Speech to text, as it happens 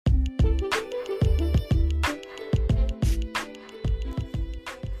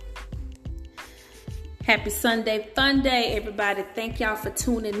Happy Sunday Fun Day, everybody. Thank y'all for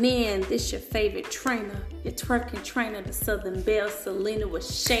tuning in. This your favorite trainer, your twerking trainer, the Southern Belle, Selena, with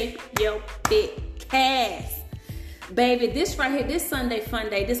Shape Your Fit Cast. Baby, this right here, this Sunday Fun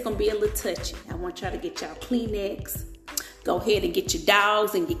Day, this gonna be a little touchy. I want y'all to get y'all Kleenex. Go ahead and get your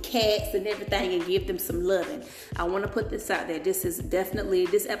dogs and your cats and everything and give them some loving. I want to put this out there.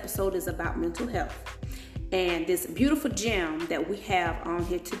 This episode is about mental health. And this beautiful gem that we have on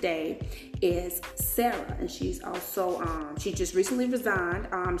here today is Sarah. And she's also, she just recently resigned.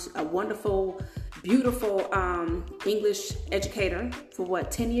 A wonderful, beautiful English educator for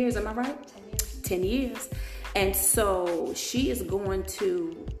 10 years, am I right? 10 years. 10 years. And so she is going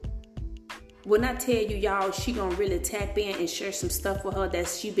to, when I tell you, y'all, she gonna really tap in and share some stuff with her that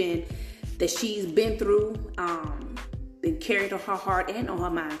she's been through, been carried on her heart and on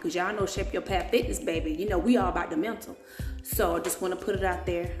her mind. Cause y'all know Shape Your Path Fitness, baby. You know we all about the mental. So I just want to put it out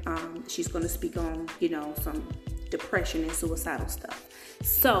there. She's gonna speak on, some depression and suicidal stuff.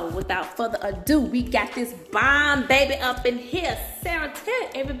 So without further ado, we got this bomb baby up in here. Sarah, tell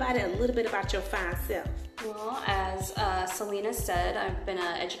everybody a little bit about your fine self. Well, as Selena said, I've been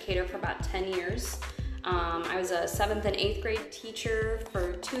an educator for about 10 years. I was a 7th and 8th grade teacher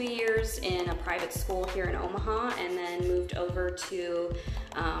for 2 years in a private school here in Omaha, and then moved over to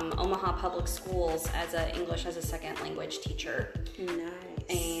Omaha Public Schools as an English as a second language teacher. Nice.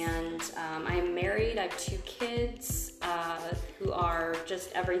 And I'm married. I have 2 kids who are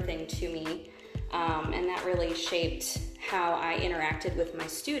just everything to me, and that really shaped how I interacted with my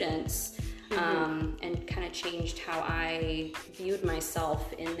students. And kind of changed how I viewed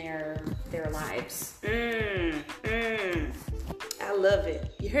myself in their lives. I love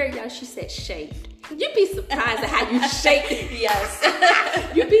it. You heard y'all, she said shaped. You'd be surprised at how you shape it. Yes.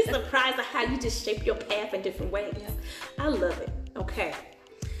 You'd be surprised at how you just shape your path in different ways. Yeah. I love it. Okay.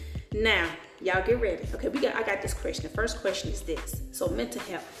 Now, y'all get ready. Okay, I got this question. The first question is this. So mental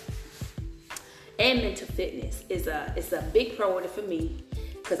health and mental fitness is a big priority for me.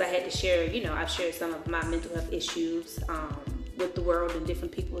 Because I had to share, I've shared some of my mental health issues with the world and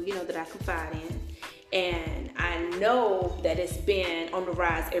different people, that I confide in. And I know that it's been on the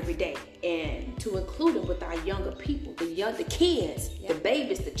rise every day. And to include it with our younger people, the kids, the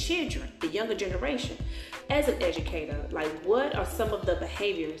babies, the children, the younger generation. As an educator, what are some of the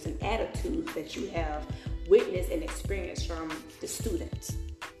behaviors and attitudes that you have witnessed and experienced from the students?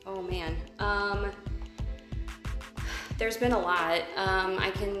 Oh, man. There's been a lot.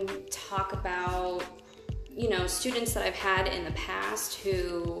 I can talk about, students that I've had in the past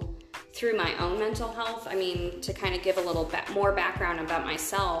who, through my own mental health, to kind of give a little more background about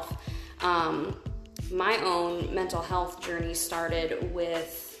myself, my own mental health journey started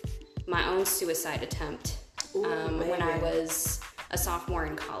with my own suicide attempt. When I was a sophomore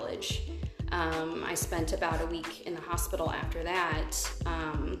in college. I spent about a week in the hospital after that,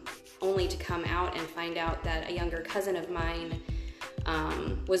 only to come out and find out that a younger cousin of mine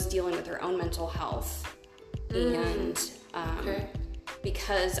was dealing with her own mental health. And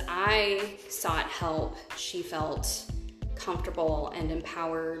because I sought help, she felt comfortable and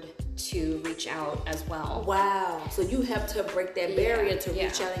empowered to reach out as well. Wow. So you helped her break that barrier to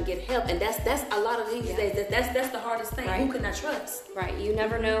reach out and get help. And that's a lot of these days. That's the hardest thing. Right. Who can I trust? Right. You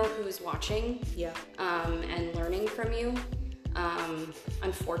never know who's watching. Yeah. And learning from you.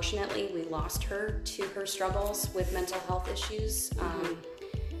 Unfortunately, we lost her to her struggles with mental health issues.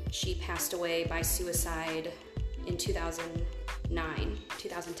 She passed away by suicide in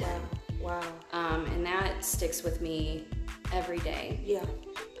 2010. Wow. And that sticks with me every day. Yeah.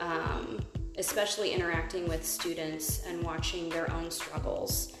 Especially interacting with students and watching their own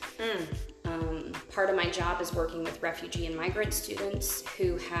struggles. Part of my job is working with refugee and migrant students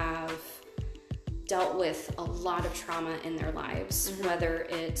who have dealt with a lot of trauma in their lives, whether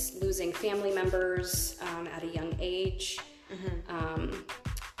it's losing family members at a young age.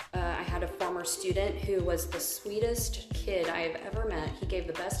 I had a former student who was the sweetest kid I have ever met. He gave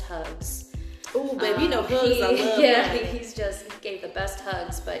the best hugs. Oh, baby, hugs, I love that. He gave the best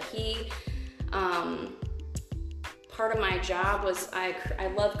hugs, but part of my job was I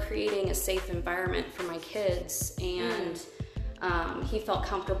love creating a safe environment for my kids, and he felt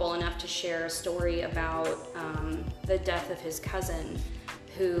comfortable enough to share a story about the death of his cousin,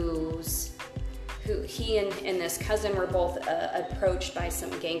 who he and this cousin were both approached by some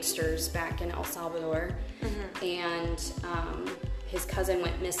gangsters back in El Salvador, and his cousin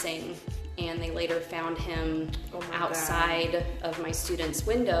went missing, and they later found him outside of my student's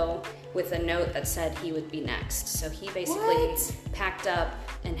window with a note that said he would be next. So he basically packed up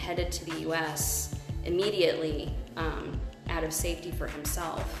and headed to the U.S. immediately out of safety for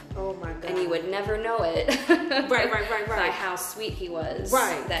himself. Oh my God. And you would never know it. Right. By how sweet he was.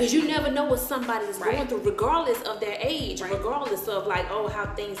 Right. Because you never know what somebody is going through, regardless of their age, regardless of like,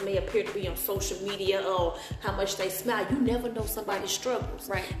 how things may appear to be on social media or how much they smile. You never know somebody's struggles.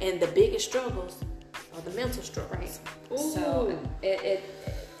 Right. And the biggest struggles are the mental struggles. Right. So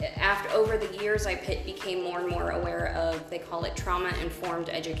after over the years, I became more and more aware of, they call it trauma-informed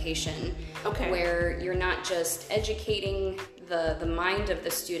education. Okay. Where you're not just educating the mind of the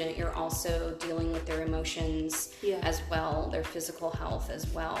student, you're also dealing with their emotions as well, their physical health as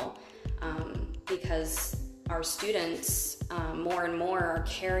well. Because our students more and more are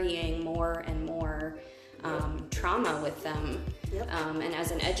carrying more and more trauma with them. Yep. And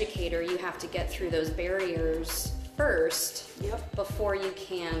as an educator, you have to get through those barriers first before you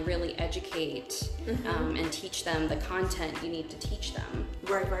can really educate and teach them the content you need to teach them.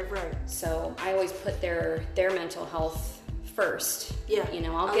 Right. So I always put their mental health first. Yeah.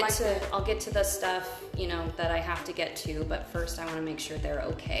 I'll get to the stuff, that I have to get to, but first I want to make sure they're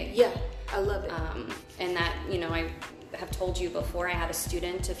okay. Yeah, I love it. And that, I have told you before, I had a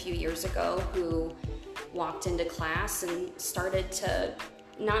student a few years ago who walked into class and started to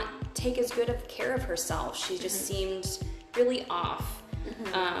not take as good of care of herself. She just seemed really off.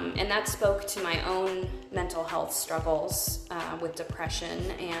 And that spoke to my own mental health struggles with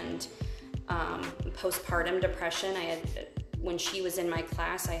depression and postpartum depression. When she was in my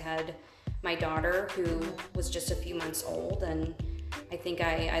class, I had my daughter who was just a few months old, and I think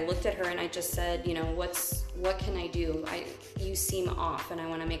I looked at her and I just said, what can I do? You seem off and I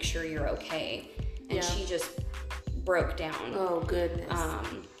want to make sure you're okay. And she just broke down. Oh, goodness.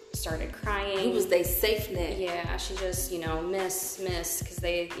 Started crying. Who was they safe net? Yeah, she just, miss, because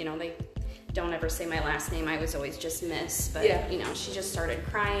they don't ever say my last name. I was always just Miss, but, she just started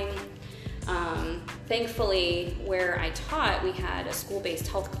crying. Thankfully, where I taught, we had a school-based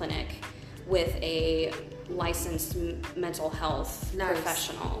health clinic with a licensed mental health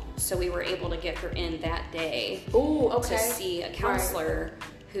professional. So we were able to get her in that day to see a counselor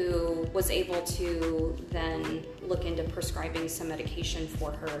who was able to then look into prescribing some medication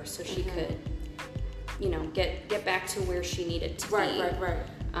for her so she could, get back to where she needed to be. Right.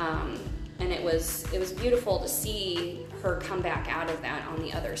 And it was beautiful to see her come back out of that on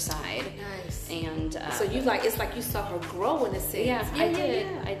the other side. Nice. And so it's like you saw her grow in a sense. Yeah, I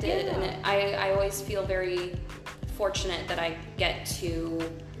did. Yeah. And I always feel very fortunate that I get to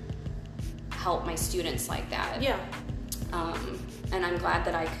help my students like that. Yeah. And I'm glad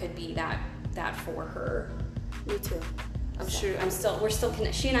that I could be that for her. Me too. I'm sure. We're still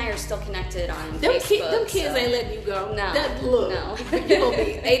connected. She and I are still connected on Facebook. Them kids ain't letting you go. No. No. You're going to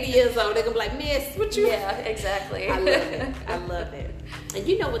be 80 years old. They're going to be like, Miss, what you? Yeah, exactly. I love it.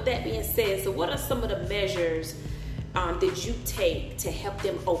 And with that being said, so what are some of the measures that you take to help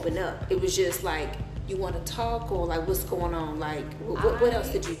them open up? It was just like, you want to talk, or like what's going on? Like, what else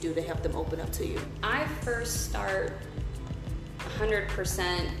did you do to help them open up to you? I first start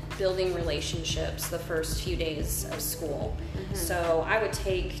 100% building relationships the first few days of school. So I would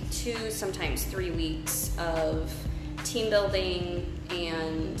take 2, sometimes 3 weeks of team building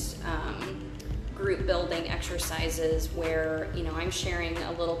and group building exercises where, I'm sharing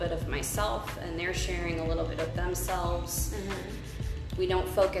a little bit of myself and they're sharing a little bit of themselves. We don't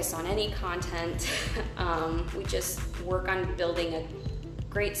focus on any content. We just work on building a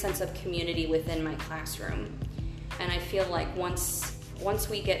great sense of community within my classroom. And I feel like once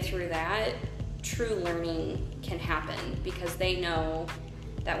we get through that, true learning can happen, because they know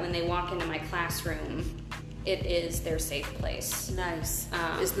that when they walk into my classroom, it is their safe place. Nice.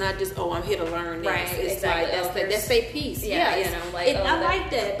 It's not just, I'm here to learn. Right, it's exactly. Like, that's their piece. Yeah, I like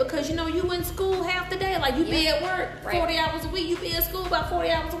that, because, you in school half the day. Like, you be at work 40 hours a week. You be at school about 40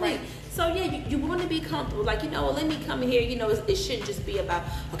 hours a week. So, you want to be comfortable. Like, let me come here. It shouldn't just be about,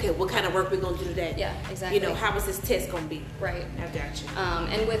 okay, what kind of work we're going to do today? Yeah, exactly. How is this test going to be? Right. I got you.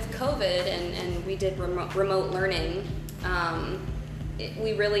 And with COVID, and we did remote learning,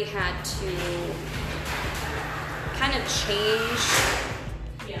 we really had to kind of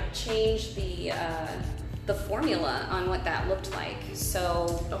change the formula on what that looked like.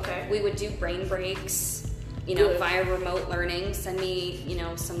 So we would do brain breaks, via remote learning. Send me,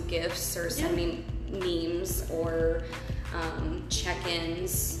 some gifts, or send me memes, or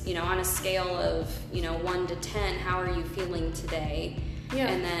check-ins, on a scale of 1 to 10. How are you feeling today? Yeah.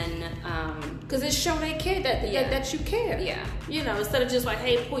 And then because it show they care that you care. Yeah. Instead of just like,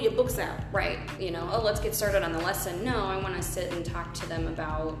 hey, pull your books out. Right. Let's get started on the lesson. No, I want to sit and talk to them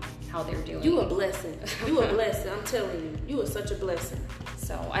about how they're doing. You a blessing. I'm telling you. You are such a blessing.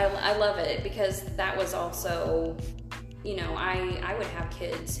 So I love it, because that was also you know, I would have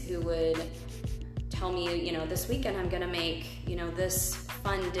kids who would tell me, you know, this weekend I'm gonna make, you know, this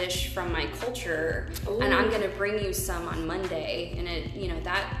fun dish from my culture. Ooh. And I'm gonna bring you some on Monday. And it, you know,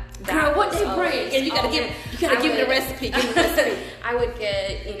 that girl, what they bring? And you gotta give me the recipe. Give me the recipe. I would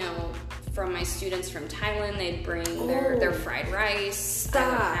get, you know, from my students from Thailand, they'd bring their fried rice.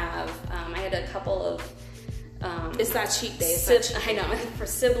 Stop. I had a couple of it's not cheap day. I know, for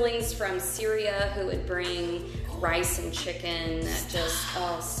siblings from Syria who would bring rice and chicken. Just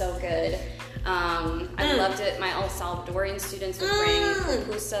so good. I loved it. My El Salvadorian students would bring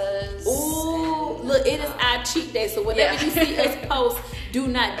pupusas. Ooh, look, it is our cheat day. So whenever you see us post, do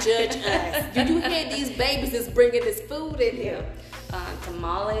not judge us. You hear these babies is bringing this food in here.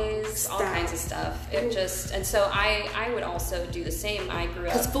 Tamales, all kinds of stuff. It just, and so I would also do the same. I grew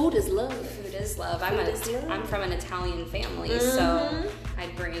up. Because food is love. Food is love. I'm from an Italian family, so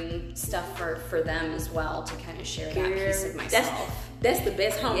I'd bring stuff for them as well to kind of share that piece of myself. That's the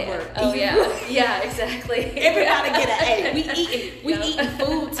best homework. Yeah. Oh yeah, exactly. Everybody get an A. We eating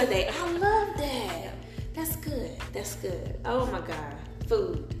food today. I love that. That's good. That's good. Oh my God,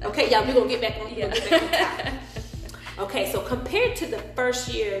 food. Okay, y'all, we're gonna get back on. Top. Okay, so compared to the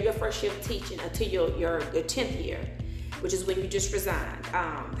your first year of teaching until your 10th year, which is when you just resigned,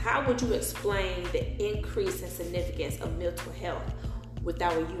 how would you explain the increase in significance of mental health with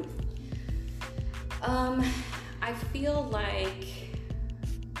our youth? I feel like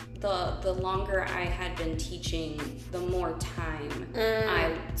the longer I had been teaching, the more time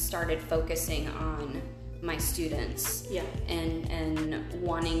I started focusing on my students and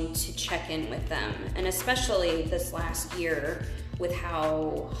wanting to check in with them. And especially this last year with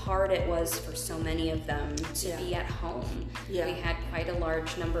how hard it was for so many of them to be at home. Yeah. We had quite a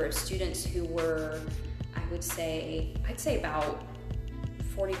large number of students who were, I'd say about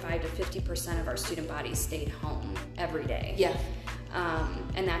 45 to 50% of our student body stayed home every day. Yeah.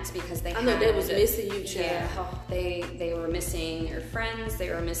 And that's because they was missing you, child. Yeah, they were missing their friends. They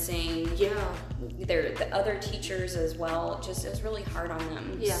were missing the other teachers as well. It was really hard on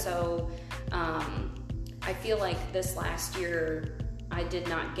them. Yeah. So I feel like this last year I did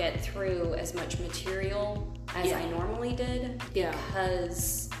not get through as much material as I normally did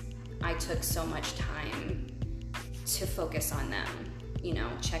because I took so much time to focus on them. You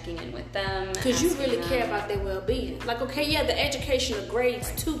know, checking in with them. Because you really care about their well-being. Like, okay, the educational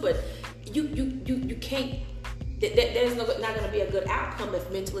grades too, but you can't. There's not going to be a good outcome if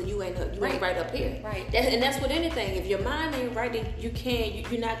mentally you ain't right up here. Right. And that's with anything. If your mind ain't right, then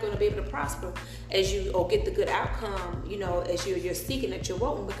you're not going to be able to prosper or get the good outcome. You know, as you're seeking that you're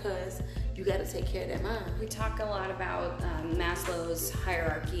wanting, because you got to take care of that mind. We talk a lot about Maslow's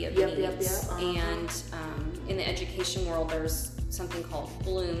hierarchy of needs, and in the education world, there's something called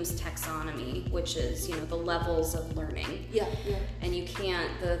Bloom's taxonomy, which is, you know, the levels of learning. Yeah. And you can't.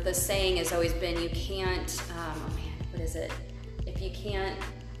 The saying has always been, you can't. What is it? If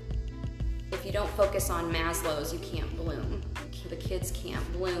you don't focus on Maslow's, you can't bloom. The kids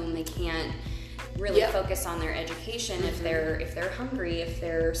can't bloom. They can't really focus on their education if they're hungry, if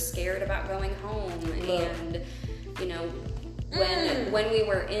they're scared about going home. And you know, when we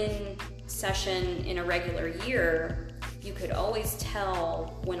were in session in a regular year, you could always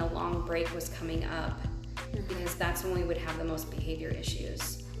tell when a long break was coming up, because that's when we would have the most behavior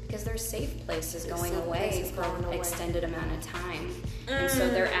issues, because their safe place is going away for an extended amount of time. And so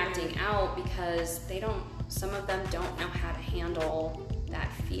they're acting out because some of them don't know how to handle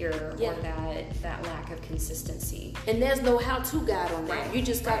that fear or that lack of consistency. And there's no how-to guide on that. You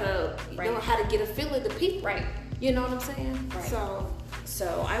just gotta know how to get a feel of the people. Right. You know what I'm saying? Right.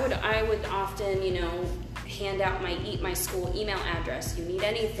 So I would often, you know, hand out my school email address. You need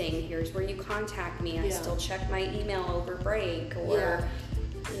anything, here's where you contact me. I still check my email over break, or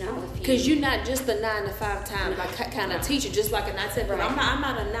you know, because you're not just a 9 to 5 kind of teacher, just like a 9 to 7. I'm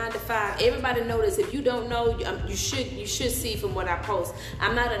not a 9 to 5. Everybody knows. If you don't know, you should see from what I post.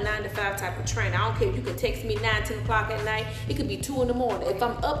 I'm not a 9 to 5 type of trainer. I don't care if you can text me 9-10 o'clock at night. It could be 2 in the morning. If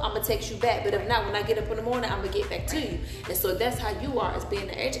I'm up, I'm gonna text you back. But if not, when I get up in the morning, I'm gonna get back to you. And so that's how you are as being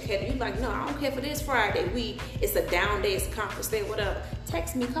an educator. You like, no, I don't care for this Friday. It's a down day, it's a conference day, whatever.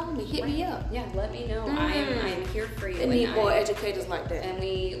 Text me, call me, hit me up. Yeah, let me know. I am here for you. I need more educators like that. And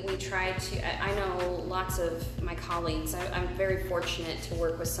we try to. I know lots of my colleagues. I'm very fortunate to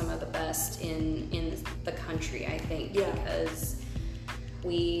work with some of the best in the country, I think, because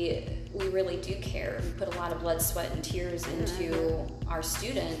we really do care. We put a lot of blood, sweat, and tears into our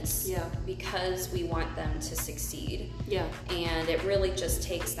students because we want them to succeed. Yeah. And it really just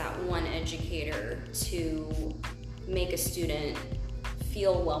takes that one educator to make a student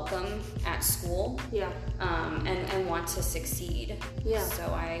feel welcome at school. Yeah. And want to succeed. Yeah.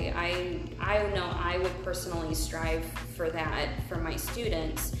 So I know I would personally strive for that for my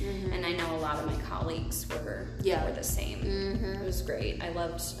students, and I know a lot of my colleagues were the same. It was great. I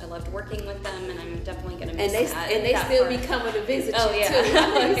loved working with them, and I'm definitely gonna miss that. And they still be coming to visit you too. I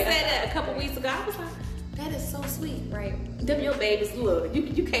know you said that a couple weeks ago. I was like, that is so sweet. Right. Them your babies, look,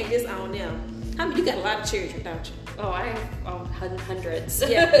 you can't disown them. How many? You got a lot of children, don't you? Oh, I have hundreds.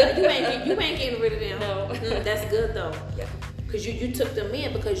 Yeah, you ain't getting rid of them. No. That's good though. Yeah. Because you took them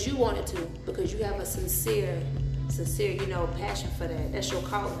in because you wanted to, because you have a sincere, passion for that. That's your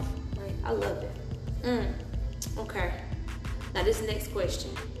calling. Right. I love that. Okay. Now this next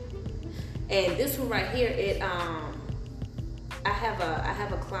question, and this one right here, I have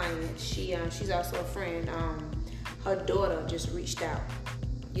a client. She's also a friend. Her daughter just reached out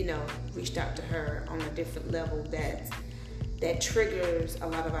to her on a different level that triggers a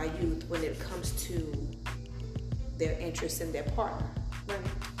lot of our youth when it comes to their interest in their partner. Right.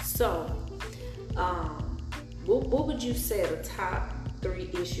 So, what would you say are the top 3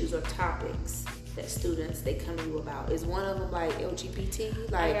 issues or topics that students they come to you about? Is one of them like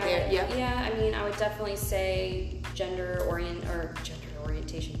LGBT? Yeah. I mean, I would definitely say gender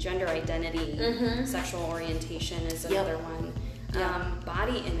identity, sexual orientation is another one.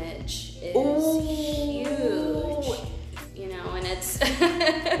 Body image is huge, and it's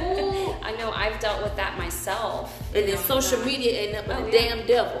I know I've dealt with that myself. And then social media ain't nothing but a damn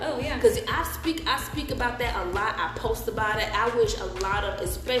devil. Oh yeah. Because I speak about that a lot. I post about it. I wish a lot of,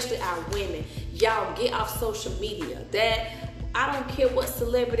 especially our women, y'all get off social media. I don't care what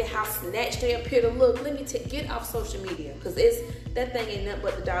celebrity, how snatched they appear to look. Let me get off social media, because that thing ain't nothing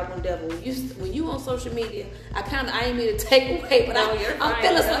but the doggone devil. When you on social media, I ain't mean to take away, but I'm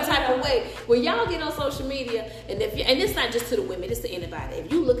feeling some type of way. When y'all get on social media, and it's not just to the women, it's to anybody.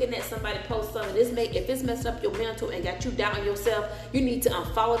 If you looking at somebody post something, if it's messed up your mental and got you down on yourself, you need to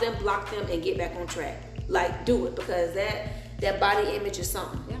unfollow them, block them, and get back on track. Like, do it, because that body image is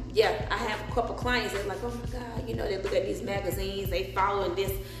something. Yeah, I have a couple clients that are like, oh my God, they look at these magazines, they following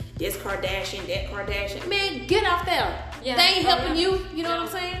this Kardashian, that Kardashian. Man, get off there. Yeah, they ain't helping you. You know what I'm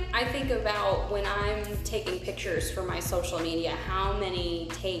saying? I think about when I'm taking pictures for my social media, how many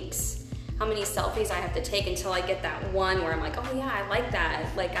selfies I have to take until I get that one where I'm like, oh yeah, I like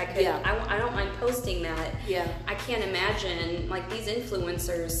that. Like I don't mind posting that. Yeah. I can't imagine, like, these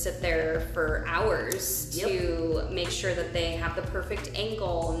influencers sit there for hours to make sure that they have the perfect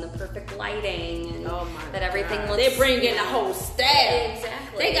angle and the perfect lighting, and that everything looks. They bring in the whole staff.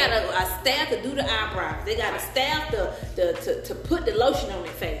 Exactly. They got a staff to do the eyebrows. They got a staff to put the lotion on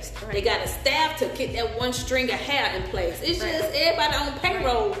their face. Right. They got a staff to get that one string of hair in place. It's just everybody on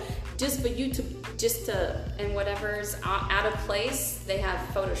payroll. Just for you to and whatever's out of place, they have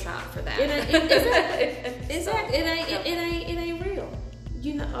Photoshop for that. Exactly. It ain't real.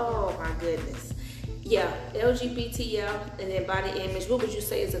 Oh my goodness. Yeah, LGBT, and then body image. What would you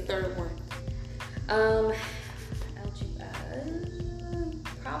say is the third one?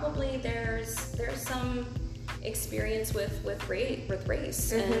 Probably there's some experience with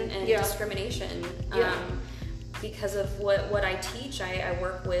race and discrimination. Because of what I teach, I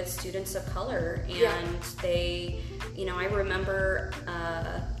work with students of color, and they, I remember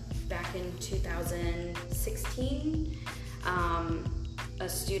back in 2016, a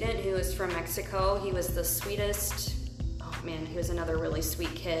student who was from Mexico. He was the sweetest. Oh man, he was another really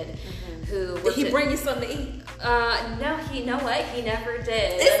sweet kid. Did he bring you something to eat? No, he never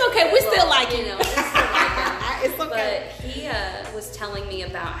did. It's okay. We still like him. We still like him. It's okay. But he was telling me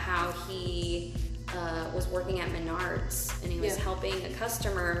about how he was working at Menards, and he was helping a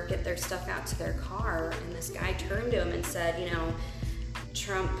customer get their stuff out to their car, and this guy turned to him and said,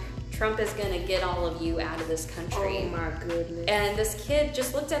 Trump is going to get all of you out of this country. Oh my goodness. And this kid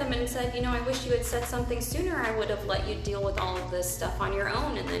just looked at him and said, I wish you had said something sooner. I would have let you deal with all of this stuff on your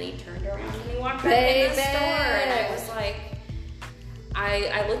own. And then he turned around and he walked back in the store, and I was like,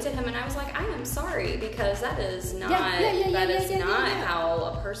 I looked at him and I was like, I am sorry, because that is not how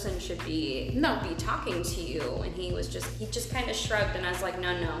a person should be talking to you. And he just kind of shrugged, and I was like,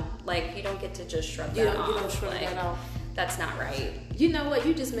 no, like, you don't get to just shrug that off. You don't shrug that off. That's not right. You know what?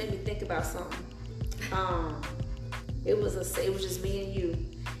 You just made me think about something. It was just me and you,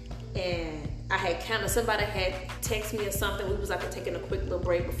 and somebody had texted me or something. We was like taking a quick little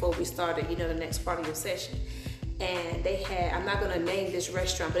break before we started, the next part of your session. And they had, I'm not gonna name this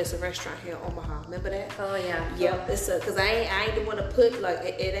restaurant, but it's a restaurant here in Omaha. Remember that? Oh yeah. Yep. It's because I ain't the one to put, like,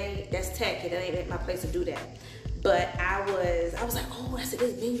 it ain't, that's tacky. That ain't my place to do that. But I was like, oh, I said,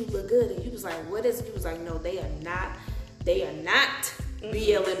 this menu look good. And he was like, what is it? He was like, no, they are not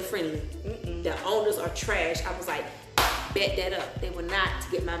BLM friendly. The owners are trash. I was like, bet that up. They were not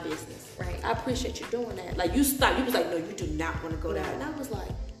to get my business. Right. I appreciate you doing that. Like, you stopped. You was like, no, you do not want to go down. And I was like,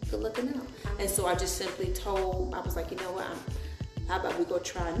 good looking out. And so I just simply told, I was like, you know what? How about we go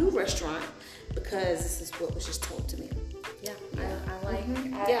try a new restaurant? Because this is what was just told to me. Yeah.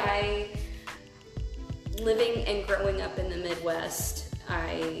 I living and growing up in the Midwest,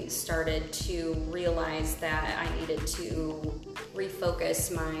 I started to realize that I needed to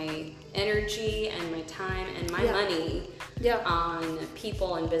refocus my energy and my time and my money on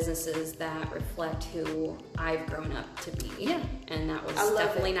people and businesses that reflect who I've grown up to be. Yeah. And that was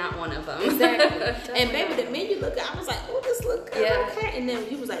definitely not one of them. Exactly. And baby, the minute you look at, I was like, oh, this look good. Yeah. Okay. And then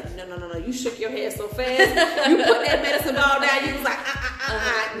you was like, no. You shook your head so fast. You put that medicine ball down. You was like,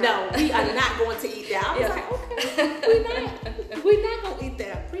 no, we are not going to eat that. I was like, okay, we're not going to eat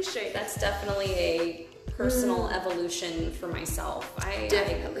that. I appreciate that. That's definitely a personal evolution for myself. I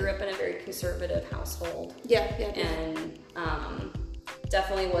grew up in a very conservative household. Yeah. And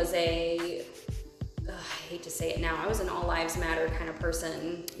definitely was I hate to say it now, I was an all lives matter kind of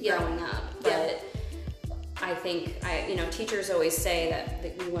person growing up. But I think teachers always say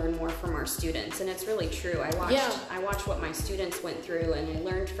that we learn more from our students, and it's really true. I watched what my students went through, and I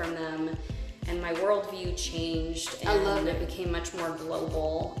learned from them. And my worldview changed, and I love it. It became much more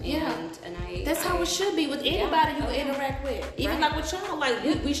global. And that's how it should be with anybody you interact with. Even like with y'all, like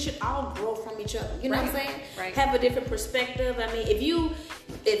we should all grow from each other. You know what I'm saying? Right. Have a different perspective. I mean, if you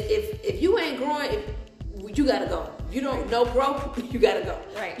ain't growing, you gotta go. You don't know grow, you gotta go.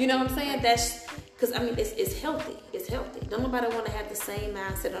 Right. You know what I'm saying? That's because I mean it's healthy. It's healthy. Don't nobody want to have the same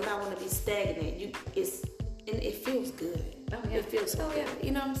mindset. Don't nobody want to be stagnant. And it feels good. Oh yeah. It feels so good.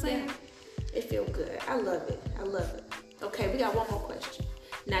 You know what I'm saying? Yeah. It feels good. I love it. Okay, we got one more question.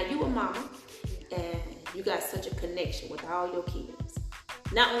 Now, you a mama, and you got such a connection with all your kids.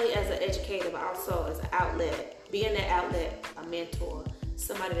 Not only as an educator, but also as an outlet. Being that outlet, a mentor,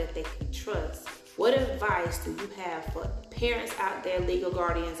 somebody that they can trust. What advice do you have for parents out there, legal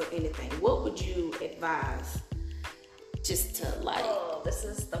guardians, or anything? What would you advise? Just to like... Oh, this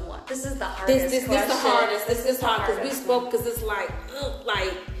is the one. This is the hardest This is the hardest. This is hard because we spoke, because it's like...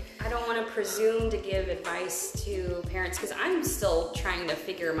 I don't want to presume to give advice to parents because I'm still trying to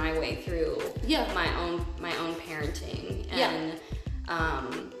figure my way through my own parenting and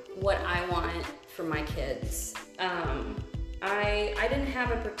what I want for my kids. I didn't have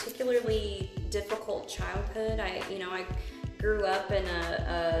a particularly difficult childhood. I grew up in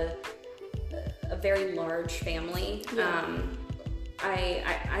a very large family.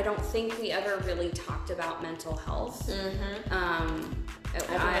 I don't think we ever really talked about mental health.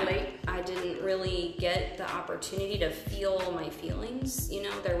 I didn't really get the opportunity to feel my feelings.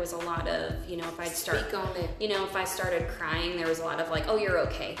 There was a lot of, if I started crying, there was a lot of like, oh, you're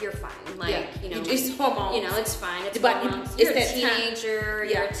okay, you're fine. Like, it's hormones. It's fine. It's hormones. You're a teenager.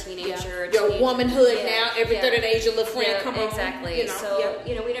 You're a teenager. You're a womanhood now. Every 30 days, your little friend come on. Exactly. So,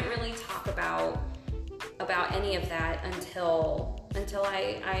 we didn't really talk about any of that until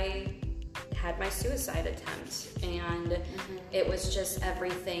I had my suicide attempt, and it was just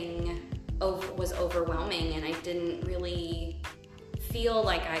everything was overwhelming, and I didn't really feel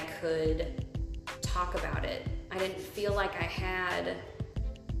like I could talk about it. I didn't feel like I had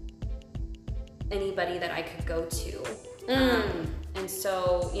anybody that I could go to. And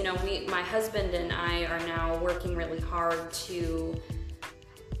so, my husband and I are now working really hard to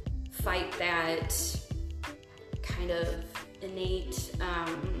fight that kind of innate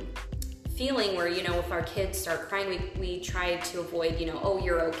feeling where, if our kids start crying, we try to avoid, oh,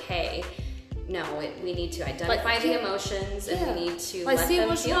 you're okay. No, we need to identify the emotions, and we need to let see them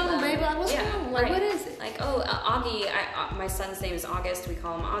what's feel wrong, them. baby. Like, what's wrong? Like, what is it? Like, oh, Augie, my son's name is August. We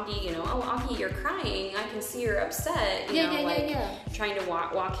call him Augie. Oh, Augie, you're crying. I can see you're upset. Trying to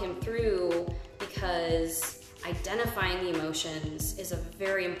walk him through, because identifying the emotions is a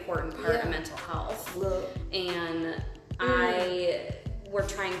very important part of mental health. And we're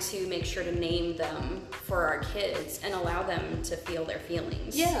trying to make sure to name them for our kids and allow them to feel their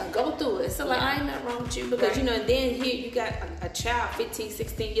feelings. Yeah, go through it. So I ain't nothing wrong with you, because and then here you got a child, 15,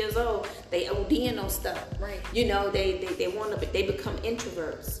 16 years old, they ODing on stuff. Right. They want to, they become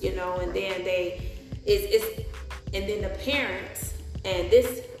introverts, and then and then the parents, and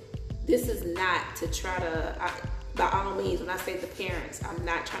this is not to try to, by all means, when I say the parents, I'm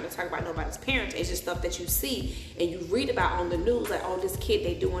not trying to talk about nobody's parents. It's just stuff that you see and you read about on the news, like, oh, this kid,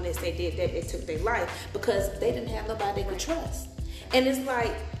 they doing this, they did that, they took their life, because they didn't have nobody they could trust. And it's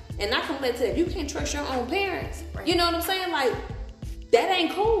like, and I can let you, if you can't trust your own parents, you know what I'm saying? Like, that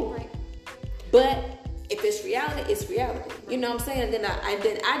ain't cool. Right. But if it's reality, it's reality. You know what I'm saying? And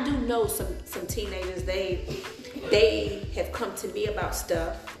then I do know some teenagers, they have come to me about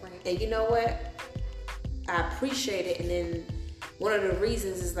stuff. Right. And you know what? I appreciate it. And then one of the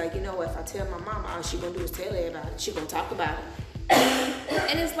reasons is like, you know what, if I tell my mama, all she gonna do is tell everybody. She gonna talk about it.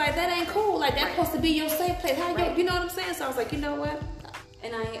 And it's like, that ain't cool. Like, that's supposed to be your safe place. How you know what I'm saying? So I was like, you know what?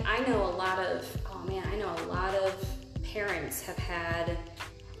 And I know a lot of parents have had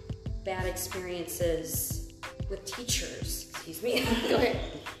bad experiences with teachers. Excuse me. Go ahead.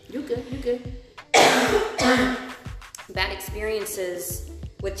 You good. Bad experiences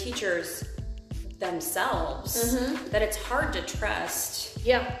with teachers themselves, that it's hard to trust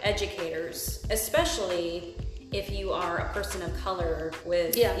educators, especially if you are a person of color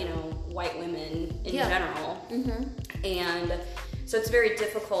with white women in general. And so it's very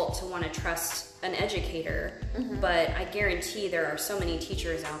difficult to want to trust an educator, but I guarantee there are so many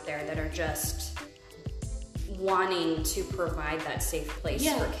teachers out there that are just wanting to provide that safe place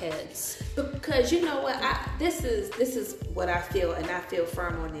for kids. Because you know what, this is what I feel, and I feel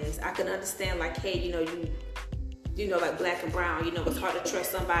firm on this. I can understand, like, hey, you know, like black and brown, you know, it's hard to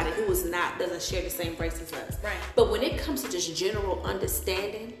trust somebody who doesn't share the same race as us. Right. But when it comes to just general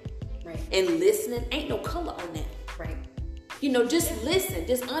understanding and listening, ain't no color on that. Right. You know, just listen,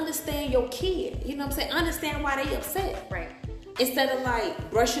 just understand your kid. You know what I'm saying? Understand why they upset. Right. Instead of like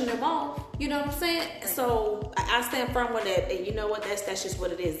brushing them off. You know what I'm saying? Right. So I stand firm on that, and you know what? That's just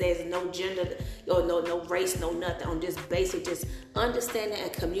what it is. There's no gender or no race, no nothing. On just basic, just understanding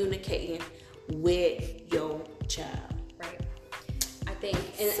and communicating with your child. Right. I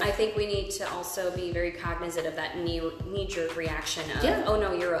think we need to also be very cognizant of that knee-jerk reaction of, oh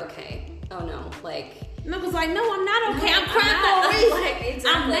no, you're okay. Oh no, like. No, because like, no, I'm not okay. I'm crying for a reason. Like,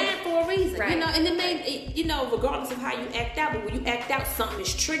 exactly. I'm mad for a reason. Right. You know, and you know, regardless of how you act out, but when you act out, something is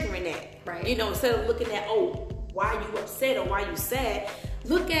triggering that. Right. You know, instead of looking at, why you upset or why you sad,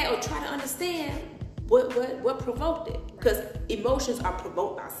 look at or try to understand what provoked it. Because emotions are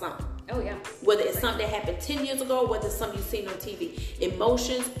provoked by something. Oh, yeah. Whether it's something that happened 10 years ago, whether it's something you've seen on TV.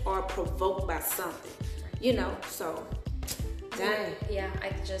 Emotions are provoked by something. You know, so, dang. Yeah,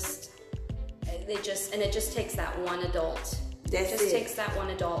 it just takes that one adult. Takes that one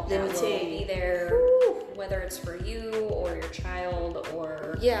adult that will be there, whether it's for you or your child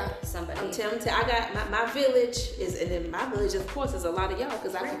or somebody. I'm telling you, I got my village and in my village, of course, is a lot of y'all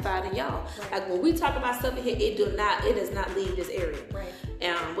because I confide in y'all. Right. Like when we talk about stuff in here, it does not leave this area. Right.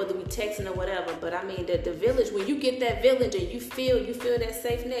 Whether we texting or whatever, but I mean the village. When you get that village and you feel that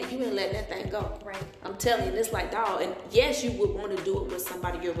safe net, you ain't letting that thing go. Right. I'm telling you, it's like dog. And yes, you would want to do it with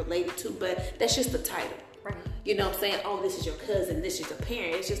somebody you're related to, but that's just the title. Right. You know what I'm saying? Oh, this is your cousin, this is your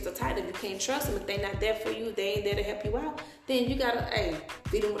parent. It's just a title. You can't trust them. If they're not there for you, they ain't there to help you out, then you gotta,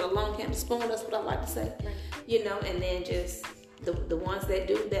 feed them with a long handled spoon. That's what I like to say. Right. You know, and then just the ones that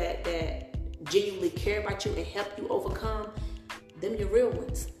do that genuinely care about you and help you overcome, them your real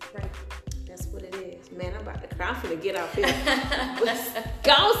ones. Right. That's what it is. Man, I'm about to cry. I'm finna get out here.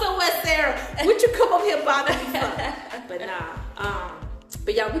 Go somewhere, Sarah. Would you come up here bothering me? But nah.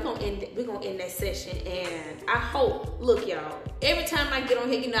 But y'all, we're gonna end that session, and I hope, look y'all, every time I get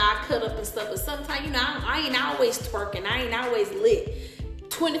on here, you know, I cut up and stuff, but sometimes, you know, I ain't always twerking, I ain't always lit.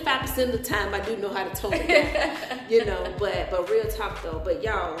 25% of the time I do know how to tone it down. You know, but real talk though, but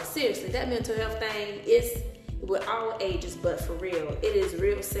y'all, seriously, that mental health thing is with all ages, but for real, it is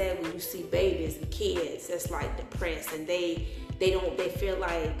real sad when you see babies and kids that's like depressed, and they feel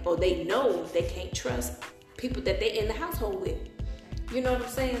like, or they know they can't trust people that they in the household with. You know what I'm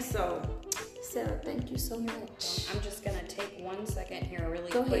saying? So, Sarah, thank you so much. I'm just going to take 1 second here really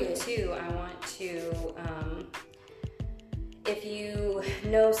quick, too. I want to, if you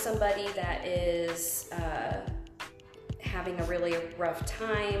know somebody that is having a really rough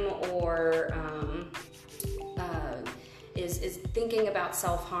time or is thinking about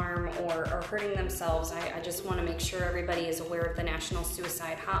self-harm or hurting themselves, I just want to make sure everybody is aware of the National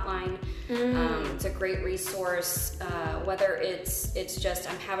Suicide Hotline. It's a great resource, whether it's just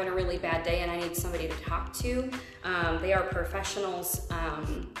I'm having a really bad day and I need somebody to talk to. They are professionals.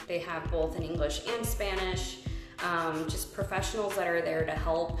 They have both in English and Spanish, just professionals that are there to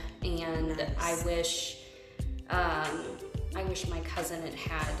help. And nice. I wish my cousin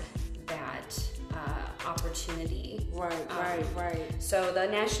had that opportunity. Right. So the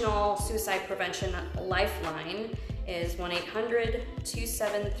National Suicide Prevention Lifeline is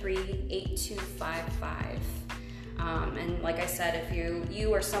 1-800-273-8255. And like I said, if you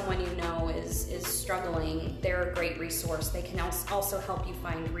or someone you know is struggling, they're a great resource. They can also help you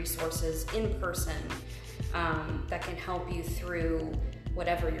find resources in person that can help you through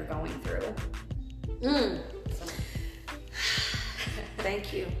whatever you're going through.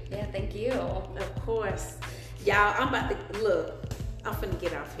 Thank you. Yeah, thank you. Of course. Y'all, I'm about to, look, I'm finna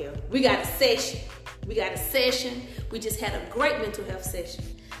get off here. We got a session. We just had a great mental health session.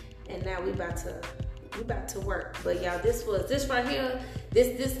 And now we about to work. But y'all, this right here,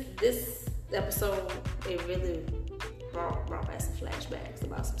 this episode, it really brought back some flashbacks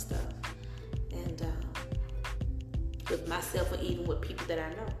about some stuff. And with myself, or even with people that I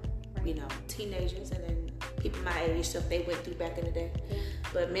know. You know, teenagers and then people my age, stuff they went through back in the day. Yeah.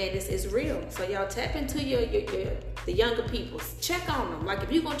 But man, this is real. So y'all tap into the younger people. Check on them. Like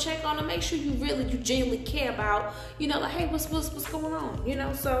if you're gonna check on them, make sure you genuinely care about, you know, like hey, what's going on? You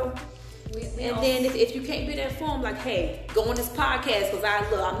know, so then if you can't be there for them, like hey, go on this podcast because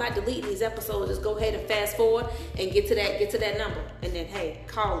I'm not deleting these episodes. Just go ahead and fast forward and get to that number, and then hey,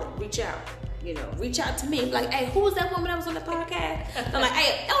 call it, reach out. You know, reach out to me. Like, hey, who was that woman that was on the podcast? I'm like,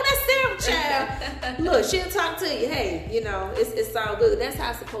 hey, that's Sarah child. Look, she'll talk to you. Hey, you know, it's all good. That's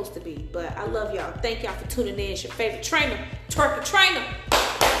how it's supposed to be. But I love y'all. Thank y'all for tuning in. It's your favorite trainer, twerking trainer,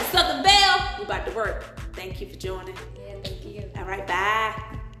 the Southern Belle. We about to work. Thank you for joining. Yeah, thank you. All right, bye.